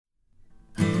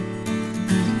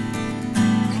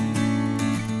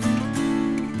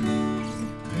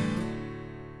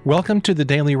Welcome to the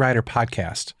Daily Writer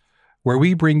Podcast, where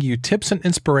we bring you tips and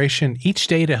inspiration each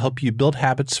day to help you build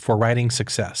habits for writing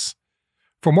success.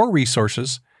 For more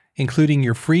resources, including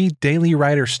your free Daily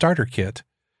Writer Starter Kit,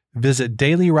 visit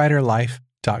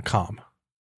dailywriterlife.com.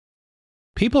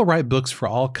 People write books for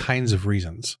all kinds of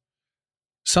reasons.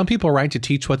 Some people write to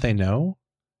teach what they know.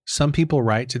 Some people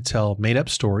write to tell made-up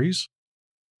stories.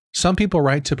 Some people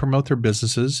write to promote their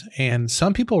businesses, and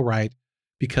some people write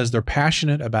because they're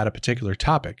passionate about a particular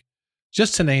topic,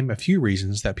 just to name a few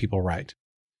reasons that people write.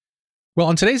 Well,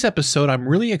 on today's episode, I'm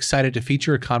really excited to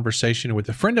feature a conversation with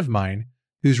a friend of mine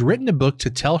who's written a book to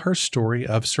tell her story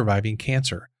of surviving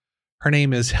cancer. Her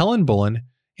name is Helen Bullen,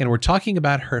 and we're talking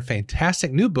about her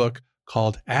fantastic new book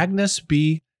called Agnes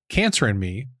B. Cancer in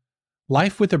Me,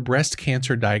 Life with a Breast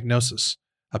Cancer Diagnosis,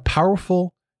 a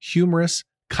powerful, humorous,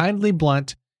 kindly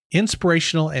blunt,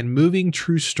 inspirational, and moving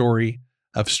true story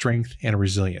of strength and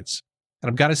resilience. And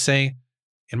I've got to say,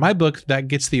 in my book, that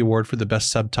gets the award for the best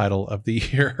subtitle of the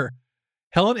year.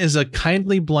 Helen is a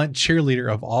kindly, blunt cheerleader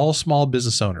of all small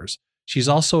business owners. She's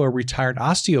also a retired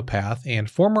osteopath and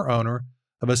former owner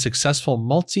of a successful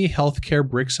multi-healthcare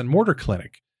bricks and mortar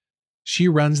clinic. She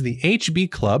runs the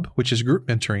HB Club, which is group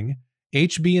mentoring,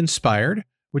 HB Inspired,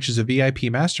 which is a VIP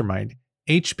mastermind,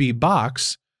 HB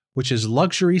Box, which is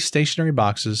luxury stationary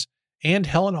boxes, and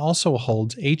Helen also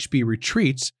holds HB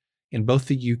retreats in both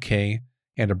the UK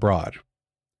and abroad.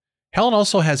 Helen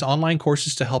also has online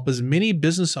courses to help as many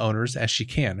business owners as she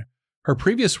can. Her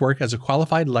previous work as a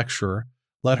qualified lecturer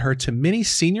led her to many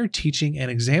senior teaching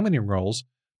and examining roles,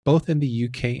 both in the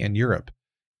UK and Europe.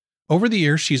 Over the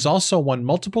years, she's also won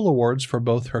multiple awards for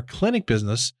both her clinic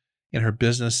business and her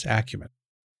business acumen.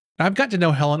 Now, I've got to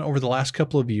know Helen over the last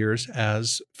couple of years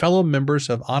as fellow members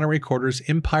of Honore Quarter's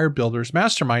Empire Builders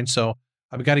Mastermind, so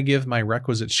I've got to give my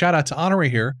requisite shout out to Honore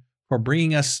here for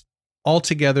bringing us all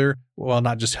together, well,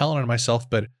 not just Helen and myself,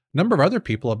 but a number of other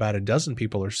people, about a dozen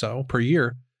people or so per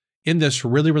year, in this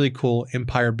really, really cool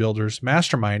Empire Builders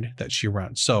Mastermind that she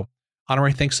runs. So,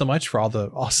 Honore, thanks so much for all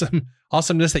the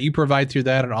awesomeness that you provide through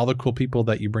that and all the cool people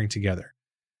that you bring together.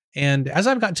 And as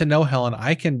I've gotten to know Helen,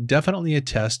 I can definitely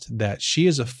attest that she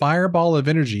is a fireball of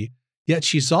energy, yet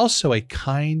she's also a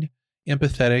kind,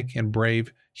 empathetic, and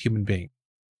brave human being.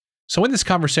 So in this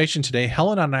conversation today,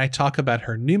 Helen and I talk about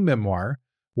her new memoir,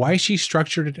 why she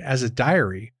structured it as a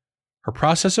diary, her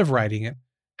process of writing it,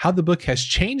 how the book has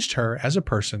changed her as a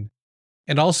person,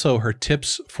 and also her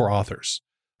tips for authors.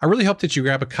 I really hope that you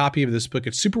grab a copy of this book.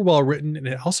 It's super well written, and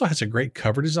it also has a great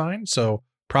cover design, so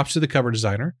props to the cover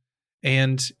designer.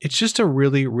 And it's just a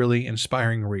really, really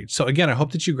inspiring read. So again, I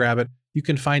hope that you grab it. You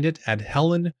can find it at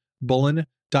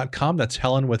helenbullen.com. That's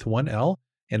Helen with one L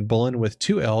and Bullen with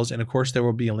two L's. And of course, there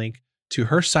will be a link to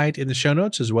her site in the show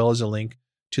notes, as well as a link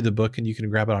to the book, and you can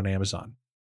grab it on Amazon.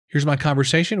 Here's my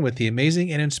conversation with the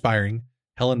amazing and inspiring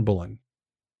Helen Bullen.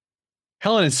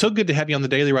 Helen, it's so good to have you on the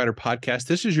Daily Writer Podcast.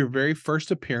 This is your very first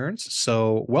appearance,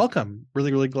 so welcome.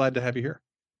 Really, really glad to have you here.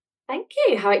 Thank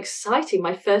you. How exciting.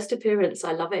 My first appearance.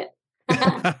 I love it.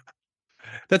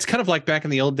 That's kind of like back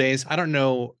in the old days. I don't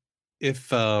know if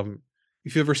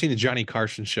you've ever seen the Johnny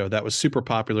Carson show. That was super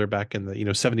popular back in the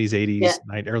 70s,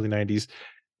 80s, early 90s.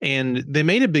 And they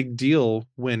made a big deal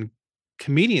when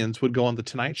comedians would go on the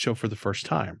Tonight Show for the first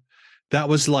time. That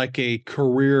was like a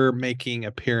career-making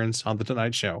appearance on the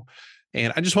Tonight Show.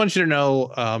 And I just want you to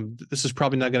know, this is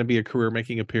probably not going to be a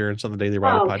career-making appearance on the Daily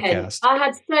Writer Podcast. I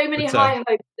had so many high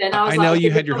hopes then. I know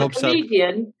you had your hopes up.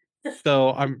 So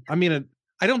I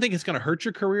don't think it's going to hurt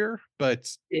your career, but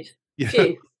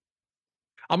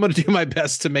I'm going to do my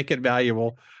best to make it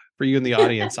valuable for you and the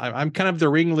audience. I'm kind of the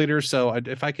ringleader, so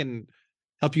if I can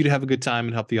help you to have a good time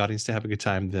and help the audience to have a good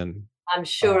time, then I'm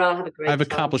sure I'll have a great time. I've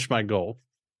accomplished my goal.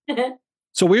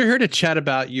 So we're here to chat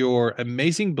about your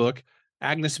amazing book,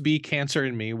 Agnes B. Cancer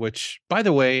in Me, which, by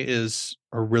the way, is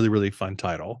a really, really fun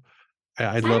title.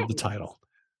 I love the title.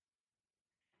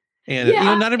 And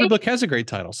not every book has a great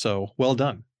title, so well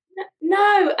done.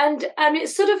 No, and it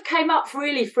sort of came up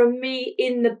really from me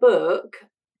in the book,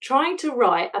 trying to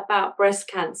write about breast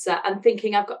cancer and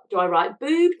thinking, do I write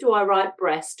boob? Do I write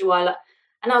breast? And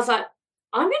I was like,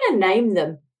 I'm going to name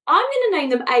them. I'm going to name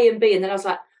them A and B. And then I was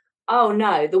like, oh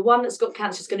no, the one that's got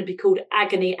cancer is going to be called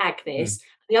Agony Agnes.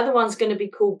 The other one's going to be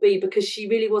called B because she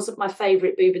really wasn't my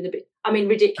favourite boob in the book. I mean,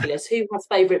 ridiculous. Who has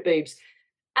favourite boobs?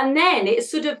 And then it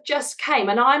sort of just came.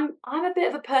 And I'm a bit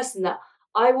of a person that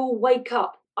I will wake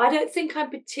up. I don't think I'm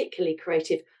particularly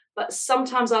creative, but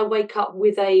sometimes I wake up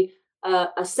with a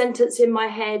sentence in my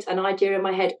head, an idea in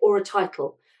my head, or a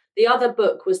title. The other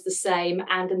book was the same,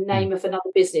 and the name of another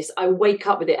business. I wake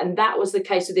up with it, and that was the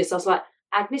case with this. I was like,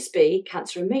 Agnes B,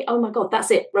 cancer in me. Oh my God,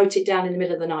 that's it. Wrote it down in the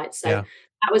middle of the night. So Yeah.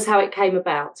 that was how it came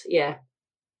about. Yeah.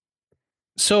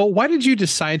 So why did you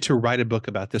decide to write a book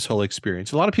about this whole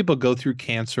experience? A lot of people go through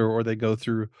cancer or they go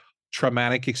through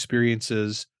traumatic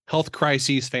experiences, health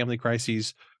crises, family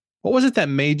crises. What was it that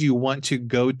made you want to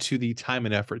go to the time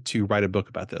and effort to write a book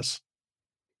about this?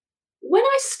 When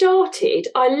I started,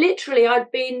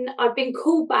 I'd been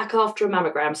called back after a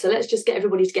mammogram. So let's just get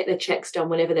everybody to get their checks done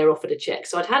whenever they're offered a check.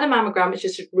 So I'd had a mammogram, it's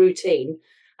just a routine.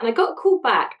 And I got called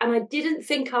back and I didn't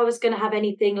think I was going to have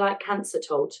anything like cancer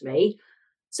told to me.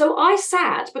 So I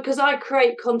sat, because I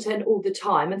create content all the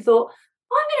time, and thought,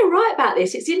 I'm going to write about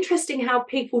this. It's interesting how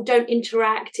people don't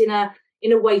interact in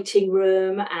a waiting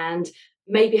room, and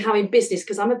maybe how in business,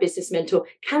 because I'm a business mentor,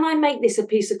 can I make this a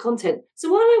piece of content? So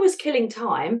while I was killing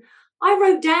time, I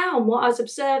wrote down what I was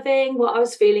observing, what I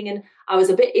was feeling, and I was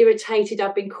a bit irritated.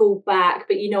 I'd been called back,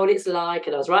 but you know what it's like.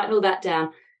 And I was writing all that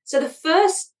down. So the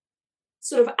first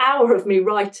sort of hour of me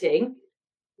writing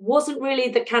wasn't really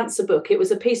the cancer book. It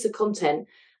was a piece of content.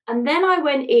 And then I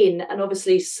went in, and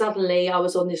obviously, suddenly I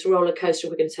was on this roller coaster.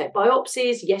 We're going to take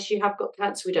biopsies. Yes, you have got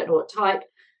cancer. We don't know what type.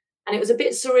 And it was a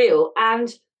bit surreal.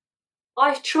 And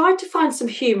I tried to find some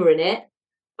humor in it,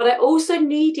 but I also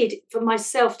needed for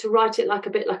myself to write it like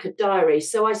a bit like a diary.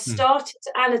 So I Hmm. started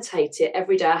to annotate it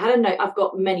every day. I had a note. I've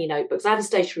got many notebooks. I had a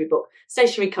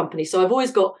stationery company. So I've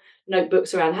always got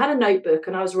notebooks around. I had a notebook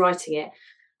and I was writing it.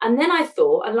 And then I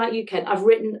thought, and like you, Ken, I've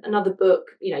written another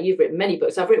book. You know, you've written many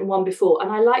books. I've written one before,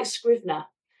 and I like Scrivener.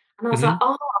 And I was like, Hmm.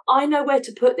 oh, I know where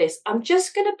to put this. I'm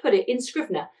just going to put it in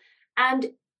Scrivener.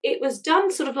 And it was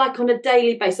done sort of like on a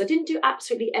daily basis. I didn't do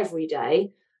absolutely every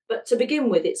day, but to begin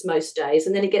with, it's most days.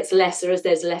 And then it gets lesser as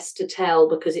there's less to tell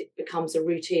because it becomes a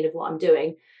routine of what I'm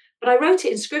doing. But I wrote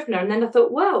it in Scrivener, and then I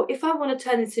thought, well, if I want to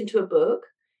turn this into a book,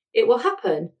 it will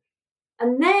happen.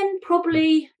 And then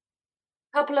probably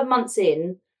a couple of months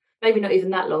in, maybe not even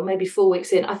that long, maybe 4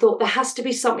 weeks in, I thought there has to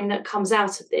be something that comes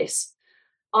out of this.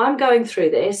 I'm going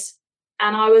through this.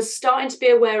 And I was starting to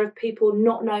be aware of people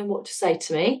not knowing what to say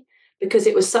to me because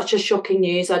it was such a shocking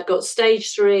news. I'd got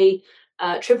stage 3,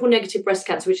 triple negative breast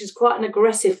cancer, which is quite an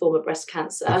aggressive form of breast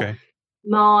cancer. Okay.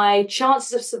 My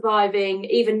chances of surviving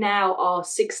even now are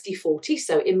 60-40,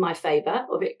 so in my favor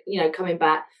of it, coming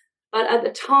back. But at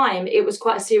the time, it was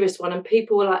quite a serious one. And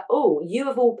people were like, oh, you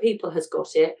of all people has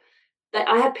got it.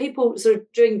 I had people sort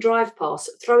of doing drive past,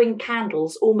 throwing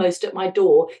candles almost at my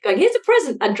door, going, here's a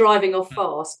present, and driving off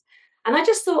fast. And I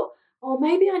just thought, oh,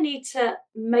 maybe I need to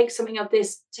make something of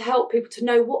this to help people to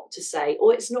know what to say,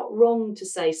 or it's not wrong to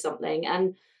say something.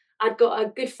 And I'd got a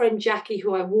good friend, Jackie,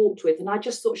 who I walked with, and I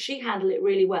just thought she handled it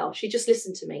really well. She just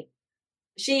listened to me.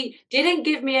 She didn't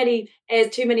give me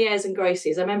too many airs and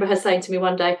graces. I remember her saying to me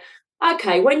one day,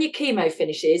 okay, when your chemo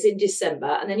finishes in December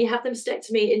and then you have the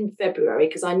mastectomy in February,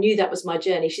 because I knew that was my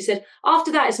journey, she said,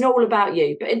 after that, it's not all about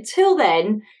you. But until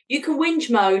then, you can whinge,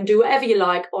 moan, do whatever you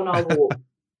like on our walk.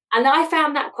 And I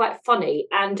found that quite funny.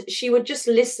 And she would just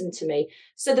listen to me.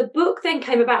 So the book then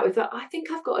came about with that. I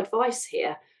think I've got advice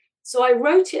here. So I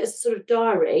wrote it as a sort of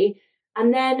diary.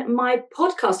 And then my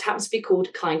podcast happens to be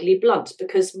called Kindly Blunt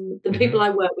because the Hmm. people I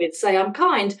work with say I'm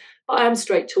kind, but I am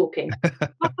straight talking. I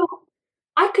thought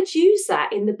I could use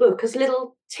that in the book as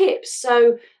little tips.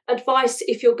 So, advice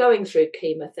if you're going through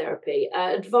chemotherapy,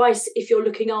 advice if you're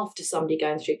looking after somebody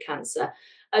going through cancer,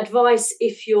 advice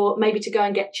if you're maybe to go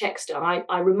and get checks done.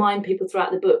 I remind people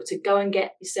throughout the book to go and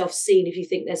get yourself seen if you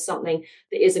think there's something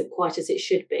that isn't quite as it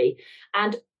should be.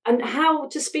 And how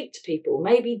to speak to people.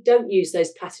 Maybe don't use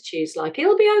those platitudes like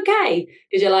it'll be okay,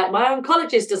 because you're like, my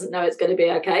oncologist doesn't know it's going to be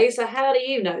okay. So how do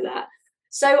you know that?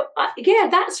 So yeah,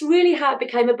 that's really how it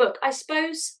became a book. I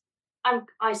suppose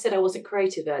I said I wasn't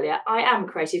creative earlier. I am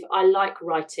creative. I like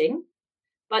writing.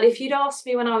 But if you'd asked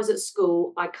me when I was at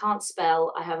school, I can't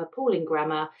spell, I have appalling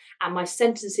grammar, and my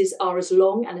sentences are as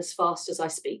long and as fast as I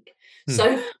speak. Hmm.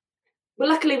 So well,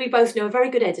 luckily, we both know a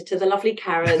very good editor, the lovely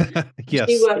Karen. She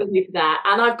Yes. worked with me for that,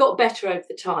 and I've got better over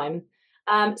the time.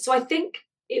 So I think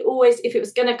it always, if it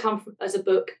was going to come as a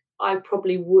book, I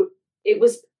probably would. It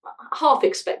was half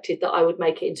expected that I would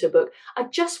make it into a book. I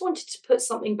just wanted to put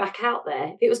something back out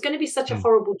there. If it was going to be such a Hmm.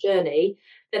 horrible journey,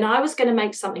 then I was going to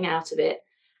make something out of it.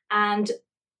 And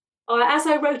as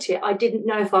I wrote it, I didn't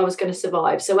know if I was going to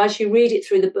survive. So as you read it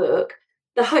through the book,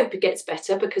 the hope gets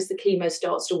better because the chemo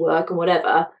starts to work and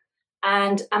whatever.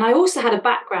 And I also had a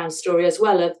background story as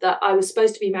well of that I was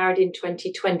supposed to be married in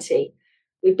 2020.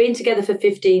 We've been together for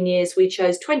 15 years. We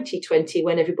chose 2020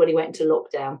 when everybody went into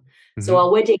lockdown. So Hmm.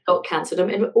 our wedding got cancelled. I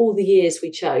mean, all the years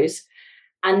we chose.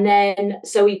 And then,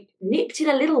 so we nipped in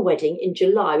a little wedding in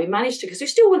July. We managed to, because we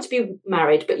still want to be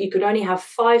married, but you could only have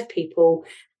 5 people.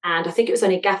 And I think it was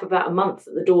only a gap of about a month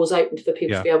that the doors opened for people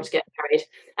to Yeah. be able to get married.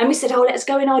 And we said, oh, let's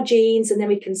go in our jeans and then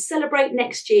we can celebrate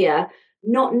next year,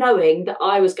 not knowing that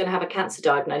I was going to have a cancer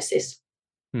diagnosis.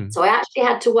 Hmm. So I actually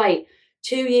had to wait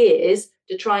 2 years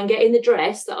to try and get in the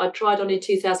dress that I tried on in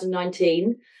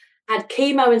 2019, had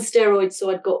chemo and steroids,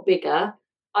 so I'd got bigger.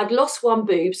 I'd lost one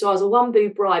boob, so I was a one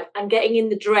boob bride, and getting in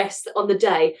the dress on the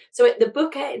day. So the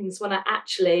book ends when I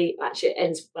actually it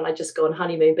ends when I just go on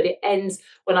honeymoon, but it ends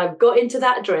when I've got into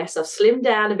that dress. I've slimmed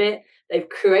down a bit. They've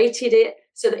created it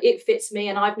so that it fits me,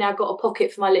 and I've now got a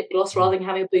pocket for my lip gloss rather than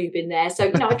having a boob in there. So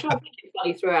I try and make it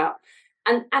funny throughout.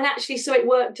 And actually, so it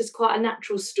worked as quite a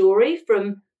natural story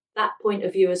from that point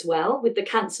of view as well, with the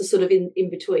cancer sort of in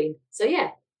between. So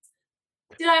yeah.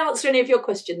 Did I answer any of your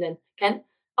question then, Ken?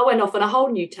 I went off on a whole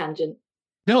new tangent.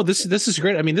 No, this is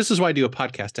great. I mean, this is why I do a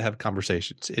podcast, to have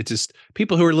conversations. It's just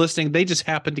people who are listening, they just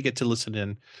happen to get to listen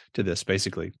in to this,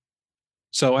 basically.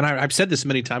 So, and I've said this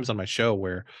many times on my show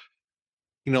where,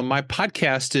 my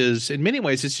podcast is, in many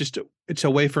ways, it's a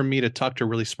way for me to talk to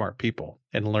really smart people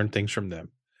and learn things from them.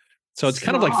 So it's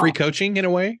kind of like free Smart. coaching in a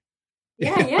way.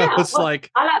 Yeah. It's Well,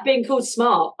 like, I like being called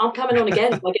smart. I'm coming on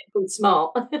again if I get called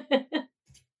smart.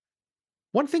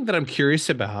 one thing that I'm curious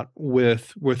about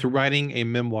with writing a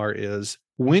memoir is,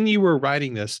 when you were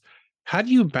writing this, how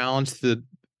do you balance there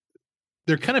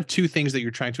are kind of two things that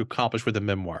you're trying to accomplish with a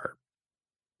memoir.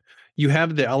 You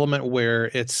have the element where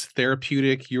it's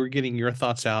therapeutic, you're getting your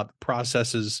thoughts out,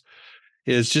 processes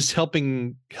is just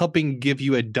helping give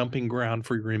you a dumping ground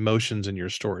for your emotions and your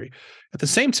story. At the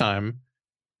same time,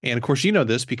 and of course, you know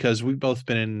this because we've both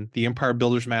been in the Empire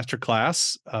Builders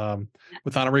Masterclass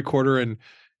with Anna Recorder, and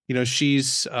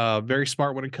she's very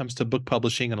smart when it comes to book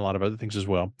publishing and a lot of other things as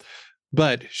well.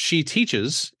 But she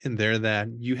teaches in there that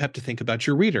you have to think about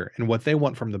your reader and what they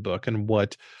want from the book and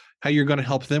how you're going to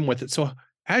help them with it. So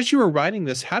as you were writing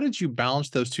this, how did you balance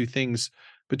those two things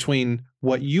between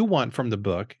what you want from the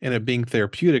book and it being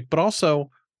therapeutic, but also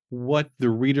what the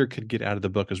reader could get out of the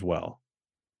book as well?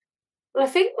 Well, I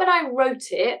think when I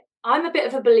wrote it, I'm a bit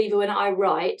of a believer when I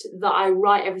write that I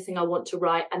write everything I want to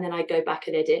write and then I go back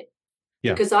and edit.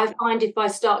 Yeah. Because I find if I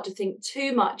start to think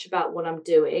too much about what I'm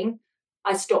doing,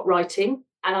 I stop writing.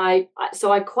 And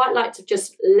so I quite like to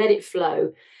just let it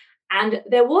flow. And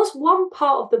there was one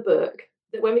part of the book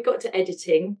that when we got to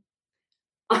editing,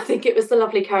 I think it was the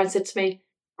lovely Karen said to me,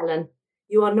 Helen,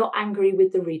 you are not angry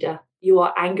with the reader. You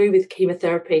are angry with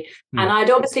chemotherapy. Hmm. And I'd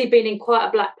obviously been in quite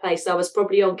a black place. I was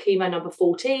probably on chemo number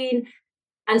 14.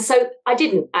 And so I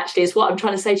didn't actually, is what I'm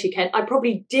trying to say to you, Ken. I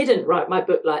probably didn't write my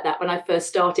book like that when I first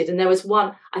started. And there was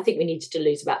one, I think we needed to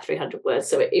lose about 300 words.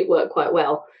 So it worked quite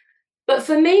well. But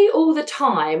for me, all the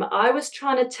time, I was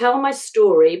trying to tell my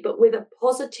story, but with a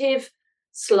positive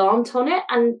slant on it.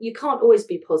 And you can't always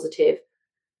be positive,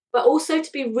 but also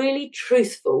to be really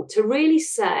truthful, to really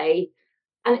say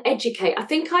and educate. I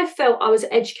think I felt I was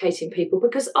educating people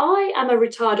because I am a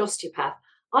retired osteopath.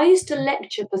 I used to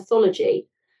lecture pathology.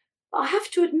 But I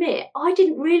have to admit, I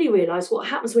didn't really realise what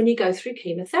happens when you go through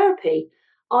chemotherapy.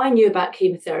 I knew about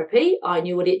chemotherapy. I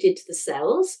knew what it did to the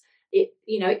cells.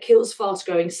 It kills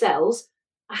fast-growing cells.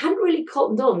 I hadn't really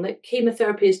cottoned on that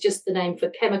chemotherapy is just the name for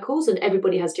chemicals and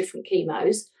everybody has different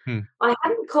chemos. Hmm. I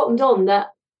hadn't cottoned on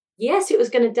that, yes, it was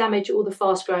going to damage all the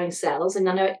fast-growing cells, and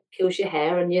I know it kills your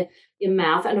hair and your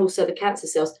mouth and also the cancer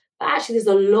cells. But actually, there's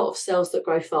a lot of cells that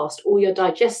grow fast, all your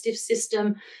digestive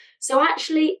system. So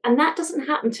actually, and that doesn't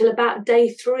happen till about day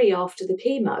 3 after the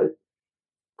chemo.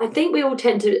 I think we all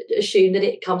tend to assume that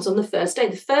it comes on the first day.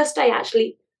 The first day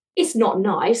actually is not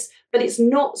nice, but it's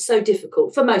not so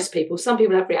difficult for most people. Some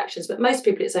people have reactions, but most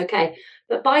people it's okay.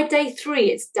 But by day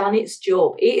 3, it's done its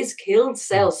job. It has killed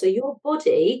cells. So your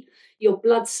body, your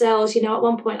blood cells, at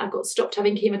one point I got stopped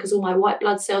having chemo because all my white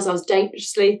blood cells, I was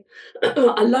dangerously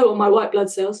low on my white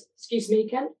blood cells. Excuse me,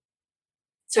 Ken.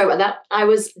 Sorry about that. I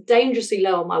was dangerously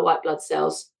low on my white blood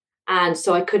cells. And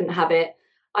so I couldn't have it.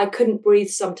 I couldn't breathe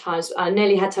sometimes. I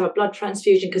nearly had to have a blood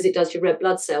transfusion because it does your red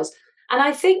blood cells. And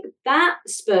I think that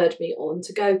spurred me on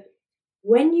to go,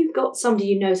 when you've got somebody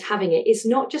you know is having it, it's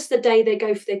not just the day they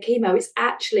go for their chemo. It's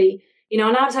actually, and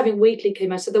I was having weekly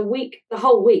chemo. So the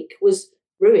whole week was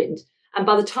ruined. And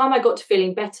by the time I got to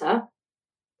feeling better,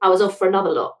 I was off for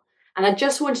another lot. And I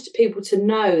just wanted people to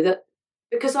know that,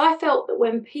 because I felt that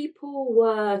when people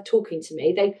were talking to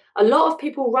me, a lot of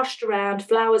people rushed around,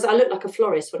 flowers. I looked like a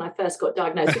florist when I first got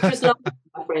diagnosed, which was lovely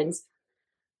for my friends.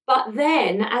 But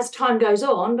then as time goes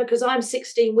on, because I'm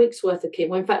 16 weeks worth of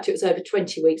chemo, in fact, it was over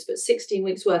 20 weeks, but 16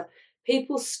 weeks worth,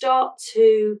 people start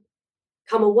to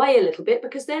come away a little bit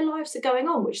because their lives are going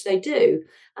on, which they do.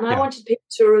 And I wanted people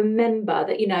to remember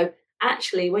that,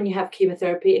 actually, when you have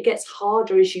chemotherapy, it gets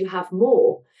harder as you have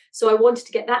more. So I wanted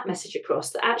to get that message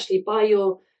across, that actually by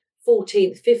your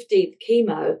 14th, 15th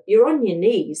chemo, you're on your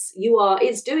knees.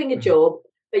 It's doing a job,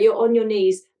 but you're on your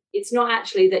knees. It's not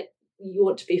actually that you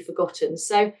want to be forgotten.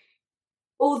 So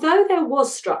although there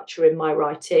was structure in my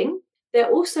writing, there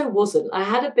also wasn't. I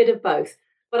had a bit of both,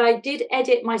 but I did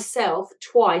edit myself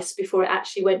twice before it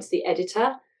actually went to the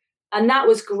editor. And that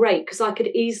was great because I could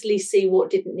easily see what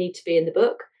didn't need to be in the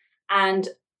book. And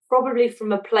probably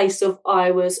from a place of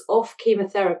I was off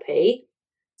chemotherapy,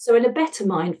 so in a better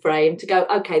mind frame to go,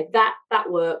 okay, that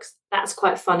works. That's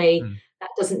quite funny.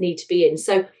 That doesn't need to be in.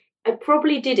 So I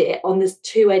probably did it on the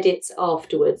 2 edits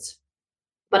afterwards.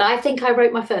 But I think I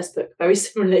wrote my first book very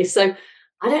similarly. So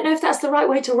I don't know if that's the right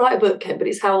way to write a book, Ken, but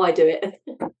it's how I do it.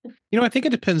 I think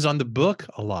it depends on the book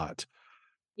a lot.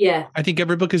 Yeah. I think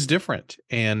every book is different.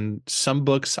 And some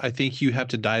books, I think you have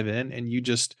to dive in and you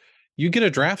get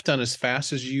a draft done as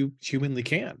fast as you humanly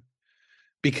can,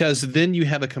 because then you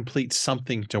have a complete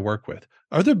something to work with.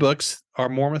 Other books are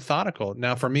more methodical.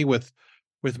 Now, for me, with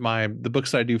the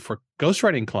books that I do for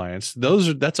ghostwriting clients,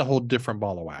 that's a whole different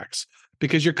ball of wax,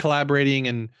 because you're collaborating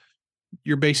and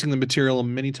you're basing the material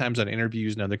many times on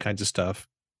interviews and other kinds of stuff.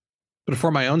 But for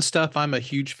my own stuff, I'm a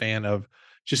huge fan of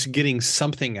just getting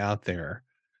something out there,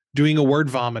 doing a word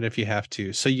vomit if you have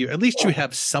to. So you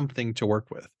have something to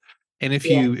work with. And if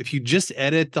you just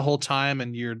edit the whole time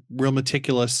and you're real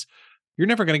meticulous, you're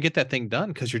never going to get that thing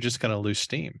done because you're just going to lose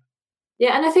steam.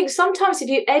 Yeah, and I think sometimes if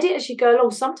you edit as you go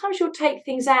along, sometimes you'll take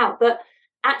things out that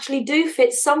actually do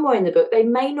fit somewhere in the book. They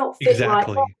may not fit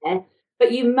right there,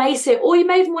 but you may say, or you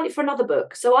may even want it for another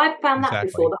book. So I've found that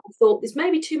before, that I thought this may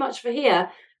be too much for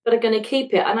here, but I'm going to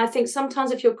keep it. And I think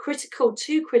sometimes if you're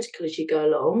too critical as you go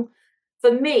along,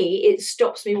 for me, it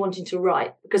stops me wanting to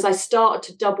write, because I start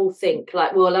to double think,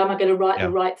 like, well, am I going to write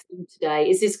the right thing today?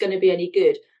 Is this going to be any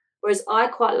good? Whereas I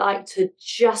quite like to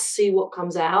just see what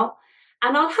comes out.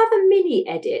 And I'll have a mini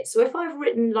edit. So if I've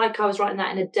written, like I was writing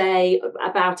that in a day,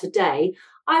 about a day,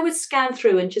 I would scan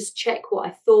through and just check what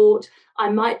I thought. I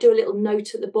might do a little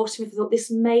note at the bottom if I thought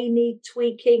this may need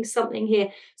tweaking, something here.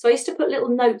 So I used to put little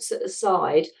notes at the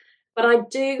side. But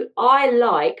I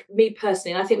like, me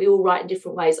personally, and I think we all write in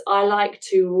different ways, I like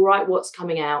to write what's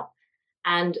coming out.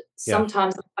 And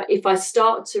sometimes if I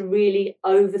start to really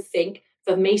overthink,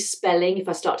 for me, spelling, if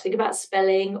I start to think about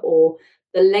spelling or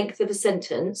the length of a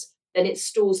sentence, then it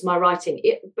stalls my writing.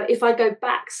 But if I go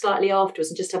back slightly afterwards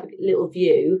and just have a little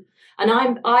view, and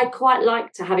I quite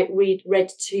like to have it read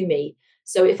to me.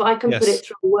 So if I can put it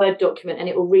through a Word document and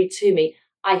it will read to me,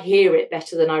 I hear it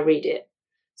better than I read it.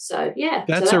 So,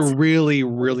 that's a really,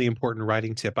 really important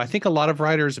writing tip. I think a lot of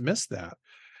writers miss that.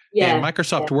 Yeah. And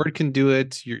Microsoft Word can do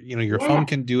it. Your phone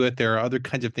can do it. There are other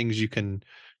kinds of things you can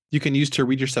use to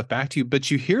read your stuff back to you, but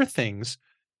you hear things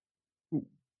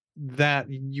that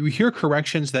you hear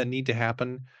corrections that need to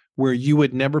happen where you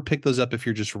would never pick those up if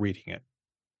you're just reading it.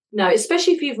 No,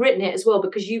 especially if you've written it as well,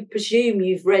 because you presume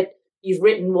you've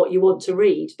written what you want to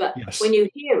read. But when you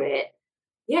hear it,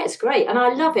 it's great. And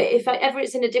I love it. If ever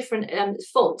it's in a different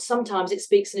font, sometimes it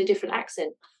speaks in a different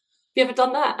accent. Have you ever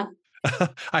done that?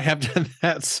 I have done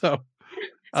that. So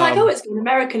it's like, it's gone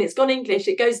American, it's gone English,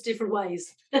 it goes different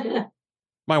ways.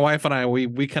 My wife and I,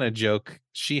 we kind of joke.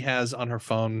 She has on her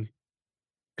phone,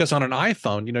 because on an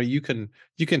iPhone,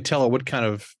 you can tell what kind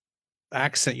of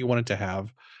accent you want it to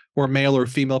have, or male or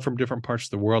female from different parts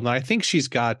of the world. And I think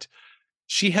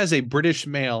she has a British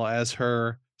male as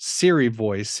her Siri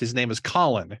voice. His name is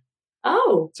Colin.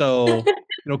 Oh. So,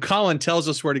 Colin tells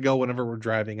us where to go whenever we're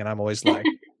driving. And I'm always like,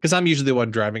 because I'm usually the one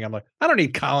driving, I'm like, I don't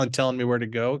need Colin telling me where to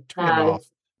go. Turn him off.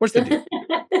 What's the deal?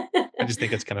 I just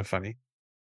think it's kind of funny.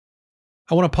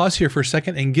 I want to pause here for a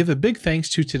second and give a big thanks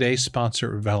to today's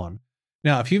sponsor, Vellum.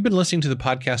 Now, if you've been listening to the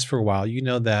podcast for a while, you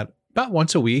know that about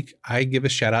once a week, I give a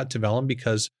shout out to Vellum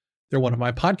because they're one of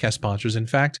my podcast sponsors. In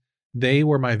fact, they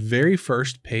were my very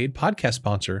first paid podcast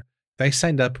sponsor. They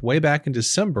signed up way back in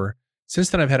December.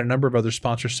 Since then, I've had a number of other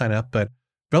sponsors sign up, but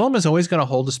Vellum is always going to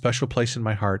hold a special place in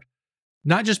my heart,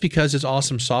 not just because it's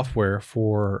awesome software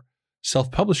for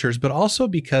self-publishers, but also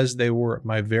because they were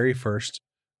my very first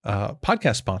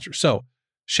podcast sponsor. So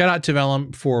shout out to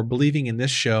Vellum for believing in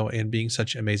this show and being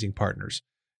such amazing partners.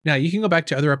 Now, you can go back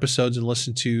to other episodes and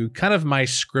listen to kind of my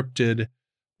scripted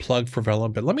plug for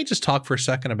Vellum, but let me just talk for a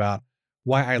second about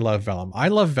why I love Vellum. I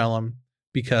love Vellum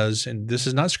because, and this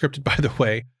is not scripted by the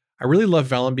way, I really love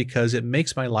Vellum because it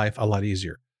makes my life a lot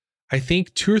easier. I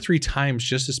think 2 or 3 times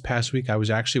just this past week, I was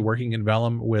actually working in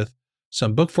Vellum with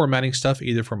some book formatting stuff,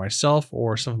 either for myself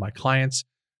or some of my clients.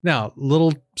 Now,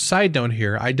 little side note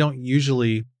here, I don't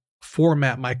usually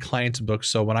format my clients' books.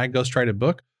 So when I ghostwrite a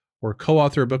book or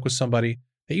co-author a book with somebody,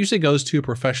 it usually goes to a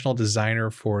professional designer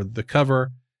for the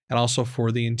cover and also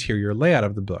for the interior layout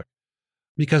of the book.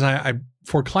 Because I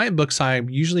for client books, I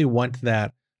usually want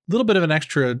that little bit of an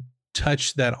extra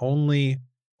touch that only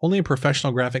a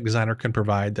professional graphic designer can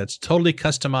provide, that's totally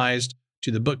customized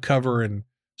to the book cover and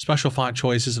special font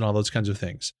choices and all those kinds of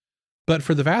things. But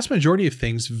for the vast majority of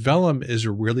things, vellum is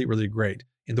really, really great.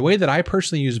 And the way that I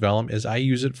personally use vellum is I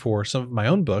use it for some of my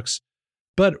own books.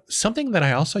 But something that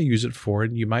I also use it for,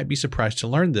 and you might be surprised to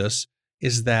learn this,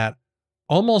 is that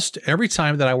almost every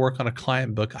time that I work on a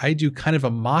client book, I do kind of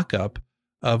a mock-up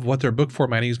of what their book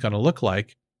formatting is going to look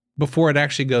like before it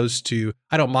actually goes to,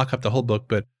 I don't mock up the whole book,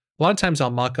 but a lot of times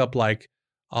I'll mock up, like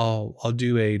I'll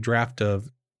do a draft of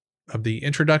the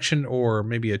introduction or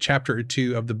maybe a chapter or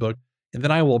two of the book, and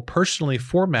then I will personally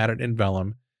format it in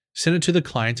vellum, send it to the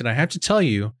client. And I have to tell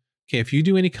you, okay, if you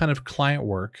do any kind of client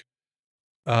work,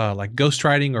 like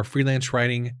ghostwriting or freelance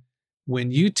writing,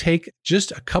 when you take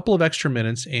just a couple of extra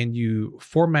minutes and you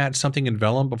format something in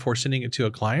vellum before sending it to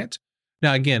a client,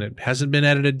 now again, it hasn't been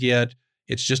edited yet,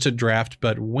 it's just a draft,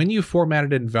 but when you format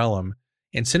it in vellum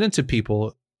and send it to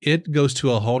people, it goes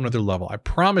to a whole nother level. I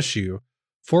promise you,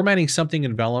 formatting something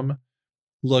in vellum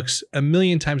looks a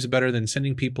million times better than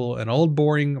sending people an old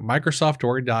boring Microsoft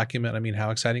Word document. I mean, how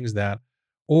exciting is that?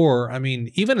 Or, I mean,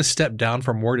 even a step down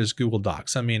from Word is Google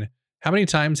Docs. I mean, how many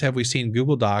times have we seen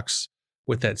Google Docs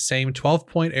with that same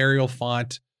 12-point Arial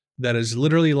font that is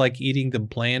literally like eating the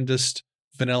blandest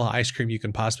vanilla ice cream you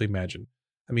can possibly imagine?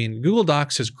 I mean, Google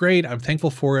Docs is great. I'm thankful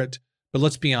for it. But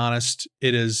let's be honest,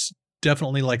 it is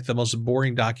definitely like the most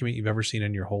boring document you've ever seen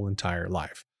in your whole entire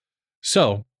life.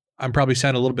 So I'm probably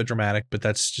sounding a little bit dramatic, but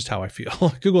that's just how I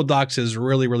feel. Google Docs is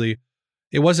really, really,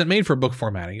 it wasn't made for book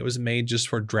formatting. It was made just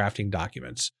for drafting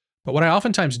documents. But what I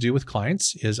oftentimes do with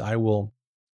clients is I will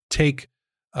take,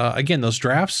 again, those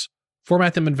drafts,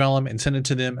 format them in vellum and send it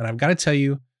to them. And I've got to tell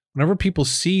you, whenever people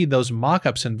see those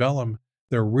mock-ups in vellum,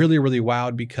 they're really, really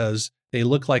wowed because they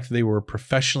look like they were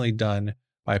professionally done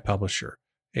by a publisher.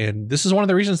 And this is one of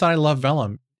the reasons that I love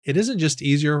vellum. It isn't just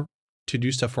easier to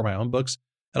do stuff for my own books.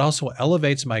 It also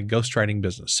elevates my ghostwriting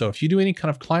business. So if you do any kind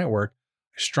of client work,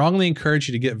 I strongly encourage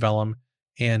you to get vellum.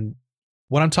 And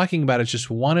what I'm talking about is just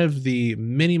one of the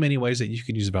many, many ways that you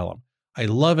can use vellum. I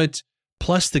love it.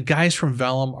 Plus, the guys from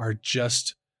vellum are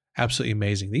just absolutely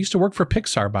amazing. They used to work for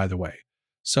Pixar, by the way.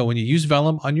 So when you use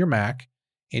vellum on your Mac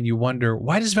and you wonder,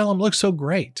 why does vellum look so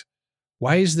great?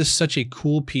 Why is this such a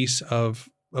cool piece of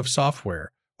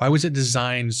software? Why was it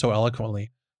designed so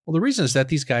eloquently? Well, the reason is that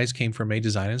these guys came from a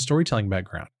design and storytelling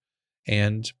background,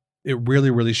 and it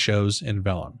really, really shows in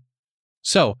vellum.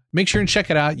 So make sure and check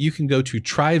it out. You can go to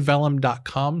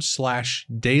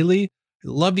tryvellum.com/daily. I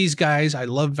love these guys. I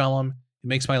love vellum. It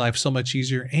makes my life so much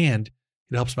easier and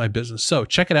it helps my business. So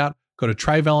check it out. Go to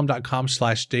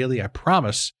tryvellum.com/daily. I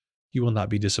promise you will not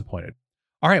be disappointed.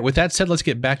 All right. With that said, let's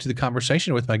get back to the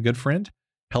conversation with my good friend,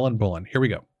 Helen Bullen. Here we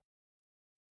go.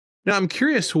 Now I'm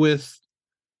curious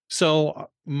so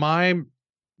my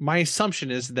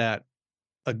assumption is that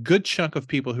a good chunk of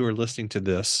people who are listening to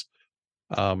this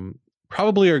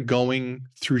probably are going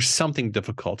through something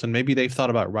difficult, and maybe they've thought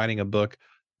about writing a book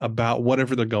about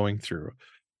whatever they're going through.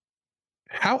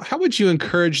 How would you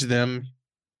encourage them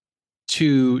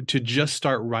to just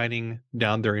start writing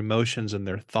down their emotions and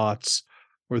their thoughts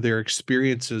or their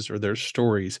experiences or their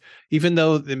stories, even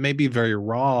though they may be very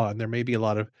raw and there may be a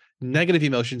lot of negative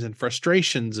emotions and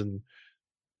frustrations and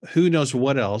who knows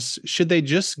what else? Should they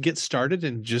just get started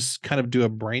and just kind of do a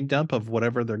brain dump of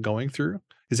whatever they're going through?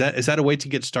 Is that a way to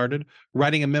get started?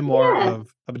 Writing a memoir Yeah.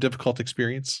 of a difficult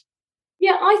experience?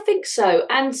 Yeah, I think so.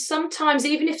 And sometimes,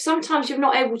 even if sometimes you're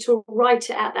not able to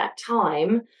write it at that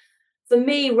time, for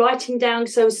me, writing down,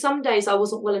 so some days I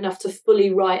wasn't well enough to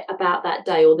fully write about that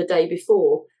day or the day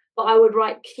before, but I would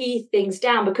write key things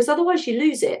down because otherwise you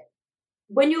lose it.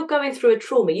 When you're going through a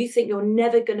trauma, you think you're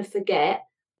never going to forget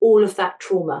all of that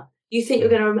trauma. You think you're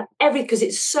going to remember everything because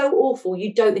it's so awful.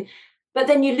 You don't, but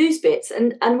then you lose bits.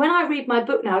 And when I read my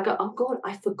book now, I go, oh God,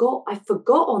 I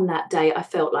forgot on that day I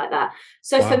felt like that.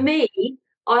 So Wow. for me,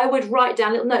 I would write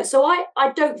down little notes. So I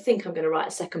don't think I'm going to write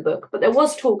a second book, but there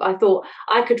was talk. I thought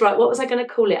I could write, what was I going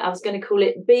to call it? I was going to call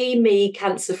it Be Me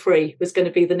Cancer Free was going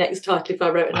to be the next title if I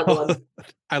wrote another one.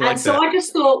 I like and so that. I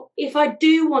just thought, if I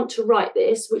do want to write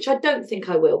this, which I don't think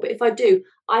I will, but if I do,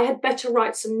 I had better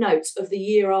write some notes of the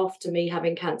year after me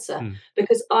having cancer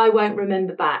because I won't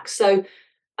remember back. So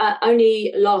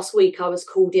only last week I was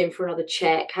called in for another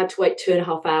check, had to wait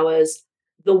 2.5 hours.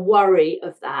 The worry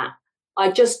of that,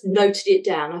 I just noted it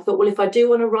down. I thought, well, if I do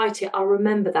want to write it, I'll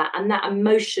remember that. And that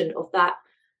emotion of that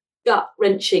gut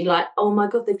wrenching, like, oh my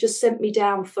God, they've just sent me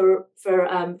down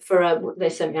they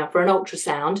sent me out for an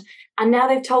ultrasound, and now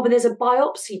they've told me there's a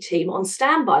biopsy team on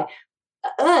standby.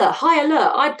 High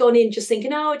alert. I'd gone in just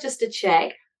thinking, oh, just a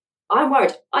check. I'm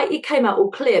worried. It came out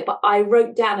all clear, but I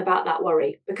wrote down about that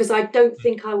worry because I don't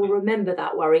think I will remember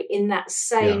that worry in that Yeah.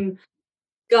 same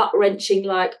gut wrenching,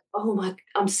 like, oh my,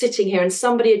 I'm sitting here and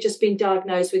somebody had just been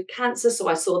diagnosed with cancer. So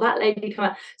I saw that lady come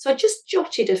out. So I just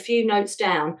jotted a few notes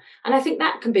down. And I think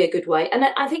that can be a good way. And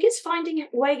I think it's finding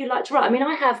where you like to write. I mean,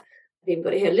 I've even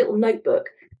got it here, a little notebook.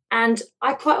 And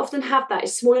I quite often have that.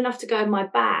 It's small enough to go in my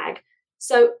bag.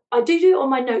 So I do it on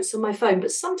my notes on my phone,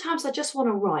 but sometimes I just want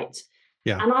to write.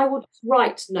 Yeah. And I would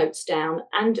write notes down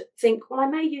and think, well, I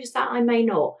may use that, I may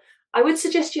not. I would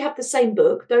suggest you have the same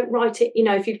book. Don't write it,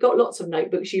 if you've got lots of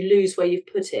notebooks, you lose where you've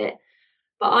put it.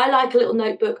 But I like a little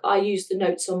notebook. I use the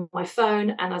notes on my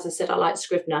phone. And as I said, I like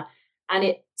Scrivener. And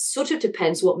it sort of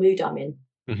depends what mood I'm in.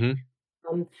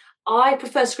 Mm-hmm. I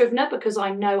prefer Scrivener because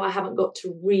I know I haven't got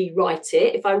to rewrite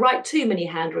it. If I write too many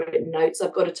handwritten notes,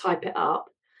 I've got to type it up.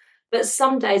 But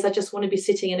some days I just want to be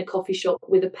sitting in a coffee shop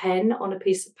with a pen on a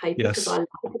piece of paper because I like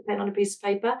a pen on a piece of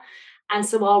paper. And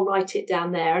so I'll write it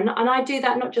down there. And I do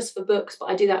that not just for books, but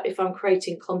I do that if I'm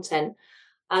creating content.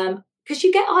 Because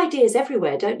you get ideas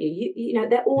everywhere, don't you? You know,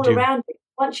 they're all around you.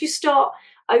 Once you start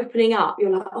opening up,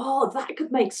 you're like, oh, that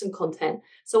could make some content.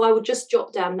 So I would just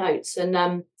jot down notes. And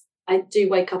I do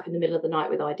wake up in the middle of the night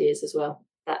with ideas as well.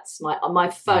 That's on my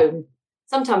phone.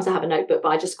 Sometimes I have a notebook, but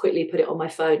I just quickly put it on my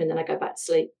phone and then I go back to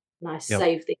sleep. And I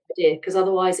save the idea because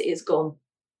otherwise it is gone.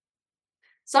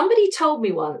 Somebody told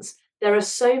me once there are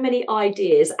so many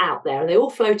ideas out there and they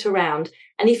all float around.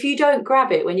 And if you don't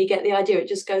grab it when you get the idea, it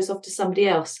just goes off to somebody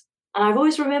else. And I've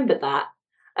always remembered that.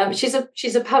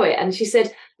 She's a poet and she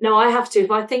said, no, I have to, if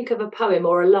I think of a poem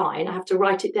or a line, I have to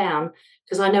write it down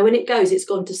because I know when it goes, it's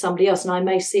gone to somebody else and I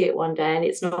may see it one day and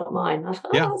it's not mine. I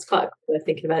thought, that's quite a good way of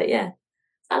thinking about it. Yeah.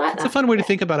 I like that. It's a fun way to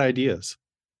think about ideas.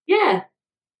 Yeah.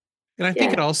 And I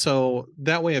think it also,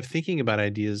 that way of thinking about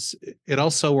ideas, it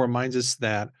also reminds us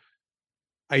that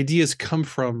ideas come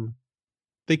from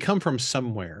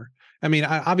somewhere. I mean,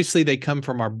 obviously they come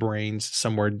from our brains,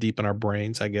 somewhere deep in our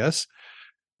brains, I guess.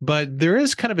 But there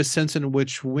is kind of a sense in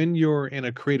which when you're in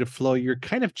a creative flow, you're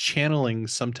kind of channeling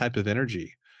some type of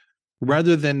energy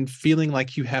rather than feeling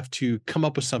like you have to come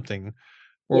up with something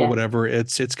or whatever.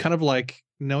 It's kind of like,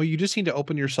 no, you just need to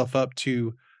open yourself up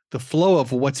to the flow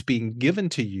of what's being given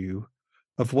to you,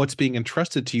 of what's being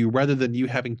entrusted to you, rather than you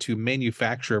having to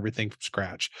manufacture everything from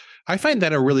scratch. I find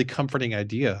that a really comforting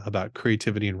idea about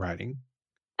creativity and writing.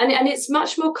 And it's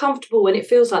much more comfortable when it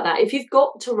feels like that. If you've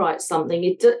got to write something,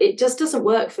 it just doesn't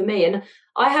work for me. And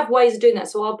I have ways of doing that.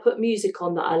 So I'll put music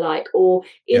on that I like, or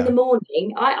in the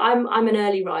morning, I'm an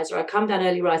early riser. I come down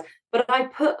early rise, but I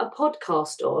put a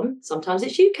podcast on. Sometimes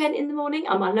it's you, Ken, in the morning.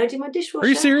 I'm unloading my dishwasher. Are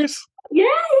you serious? Yeah.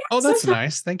 Oh, that's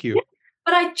nice. Thank you. Yeah.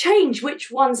 But I change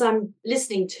which ones I'm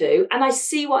listening to and I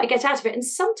see what I get out of it. And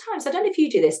sometimes, I don't know if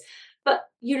you do this, but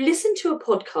you listen to a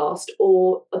podcast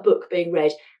or a book being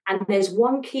read and there's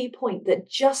one key point that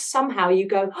just somehow you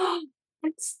go, oh,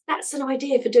 that's an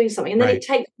idea for doing something. And then it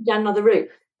takes you down another route.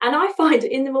 And I find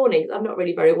in the morning, I'm not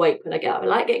really very awake when I get up. I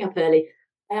like getting up early.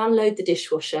 I unload the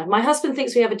dishwasher. My husband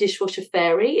thinks we have a dishwasher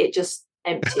fairy. It just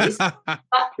empties. We have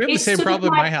the same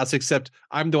problem in my house, except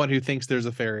I'm the one who thinks there's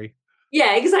a fairy.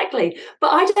 Yeah, exactly. But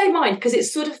I don't mind because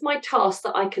it's sort of my task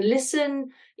that I can listen.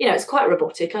 You know, it's quite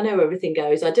robotic. I know where everything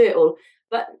goes. I do it all.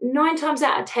 But 9 times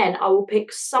out of 10, I will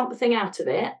pick something out of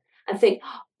it and think,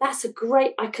 oh, that's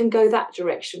I can go that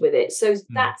direction with it. So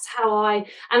that's how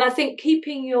and I think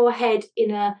keeping your head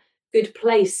in a good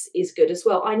place is good as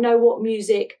well. I know what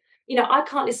music, I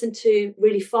can't listen to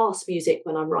really fast music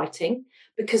when I'm writing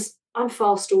because I'm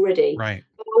fast already. Right.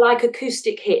 But I like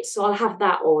acoustic hits, so I'll have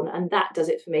that on and that does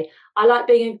it for me. I like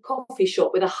being in a coffee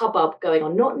shop with a hubbub going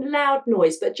on, not loud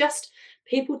noise, but just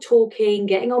people talking,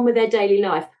 getting on with their daily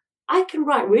life. I can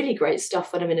write really great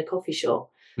stuff when I'm in a coffee shop.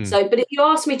 So, but if you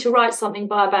ask me to write something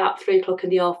by about 3:00 in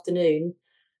the afternoon,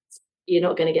 you're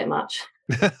not going to get much.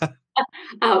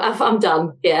 I'm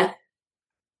done. Yeah.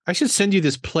 I should send you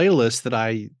this playlist that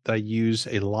I use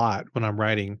a lot when I'm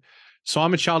writing. So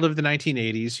I'm a child of the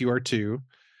 1980s. You are too.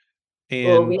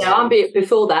 And I'm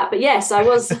before that, but yes, I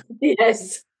was.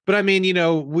 Yes. But I mean,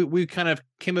 we kind of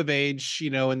came of age,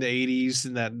 in the 80s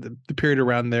and the period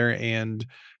around there. And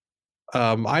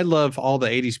I love all the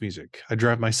 80s music. I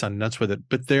drive my son nuts with it.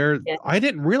 But I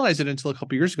didn't realize it until a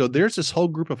couple of years ago. There's this whole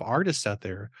group of artists out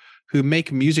there who make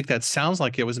music that sounds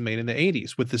like it was made in the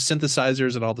 80s with the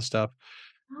synthesizers and all the stuff.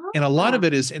 And a lot of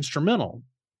it is instrumental.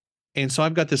 And so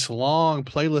I've got this long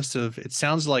playlist of, it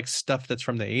sounds like stuff that's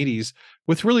from the 80s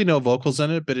with really no vocals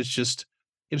in it, but it's just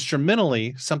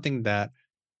instrumentally something that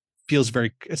feels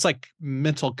it's like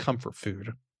mental comfort food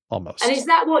And almost. is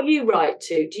that what you write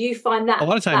to? Do you find A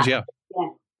lot of times, that yeah. yeah,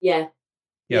 yeah, yeah.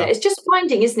 Yeah. It's just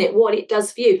finding, isn't it, what it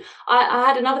does for you. I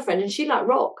had another friend and she liked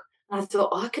rock. And I thought,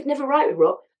 oh, I could never write with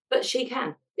rock, but she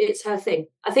can. It's her thing.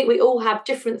 I think we all have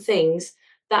different things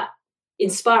that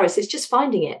inspire us. It's just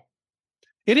finding it.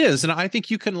 It is. And I think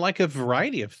you can like a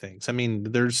variety of things. I mean,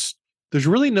 there's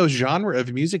really no genre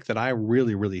of music that I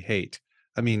really, really hate.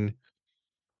 I mean,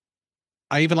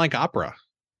 I even like opera,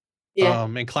 Yeah.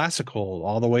 and classical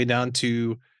all the way down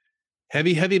to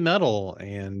heavy metal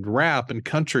and rap and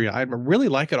country. I really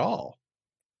like it all.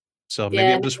 So maybe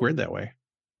Yeah. I'm just weird that way.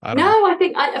 I don't know. No, I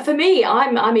think for me,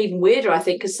 I'm even weirder. I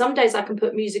think because some days I can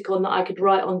put music on that I could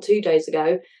write on 2 days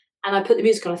ago, and I put the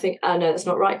music on. I think, oh no, that's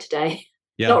not right today.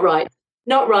 Yeah. Not right,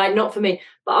 not right, not for me.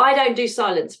 But I don't do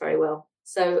silence very well,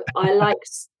 so I like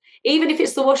even if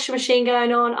it's the washing machine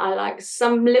going on, I like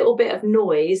some little bit of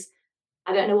noise.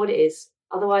 I don't know what it is.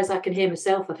 Otherwise, I can hear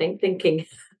myself. I think thinking.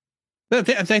 I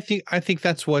think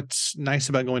that's what's nice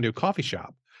about going to a coffee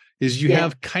shop is you Yeah.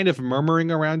 have kind of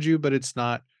murmuring around you, but it's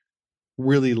not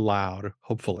really loud,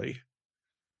 hopefully.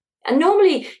 And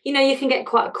normally, you can get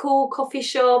quite a cool coffee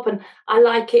shop, and I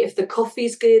like it if the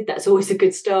coffee's good. That's always a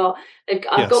good start. I've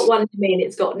got Yes. one to me, and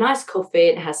it's got nice coffee,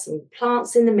 and it has some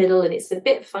plants in the middle, and it's a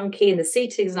bit funky, and the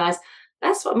seating's nice.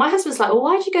 That's what my husband's like. Well,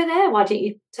 why did you go there? Why didn't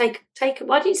you take?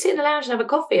 Why didn't you sit in the lounge and have a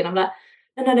coffee? And I'm like,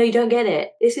 no, no, no, you don't get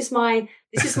it. This is my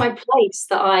place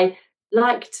that I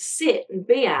like to sit and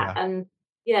be at, Yeah. and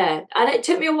yeah. And it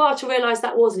took me a while to realize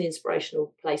that was an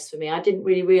inspirational place for me. I didn't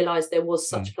really realize there was Mm.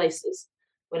 such places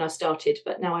when I started,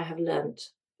 but now I have learned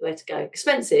where to go.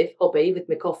 Expensive hobby with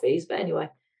my coffees, but anyway.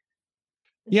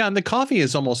 Yeah, and the coffee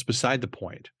is almost beside the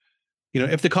point.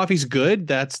 If the coffee's good,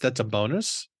 that's a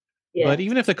bonus. But Yeah.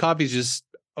 even if the coffee's just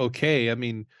okay, I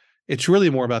mean, it's really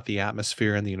more about the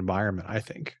atmosphere and the environment, I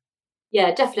think.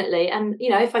 Yeah, definitely. And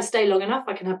if I stay long enough,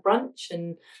 I can have brunch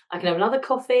and I can have another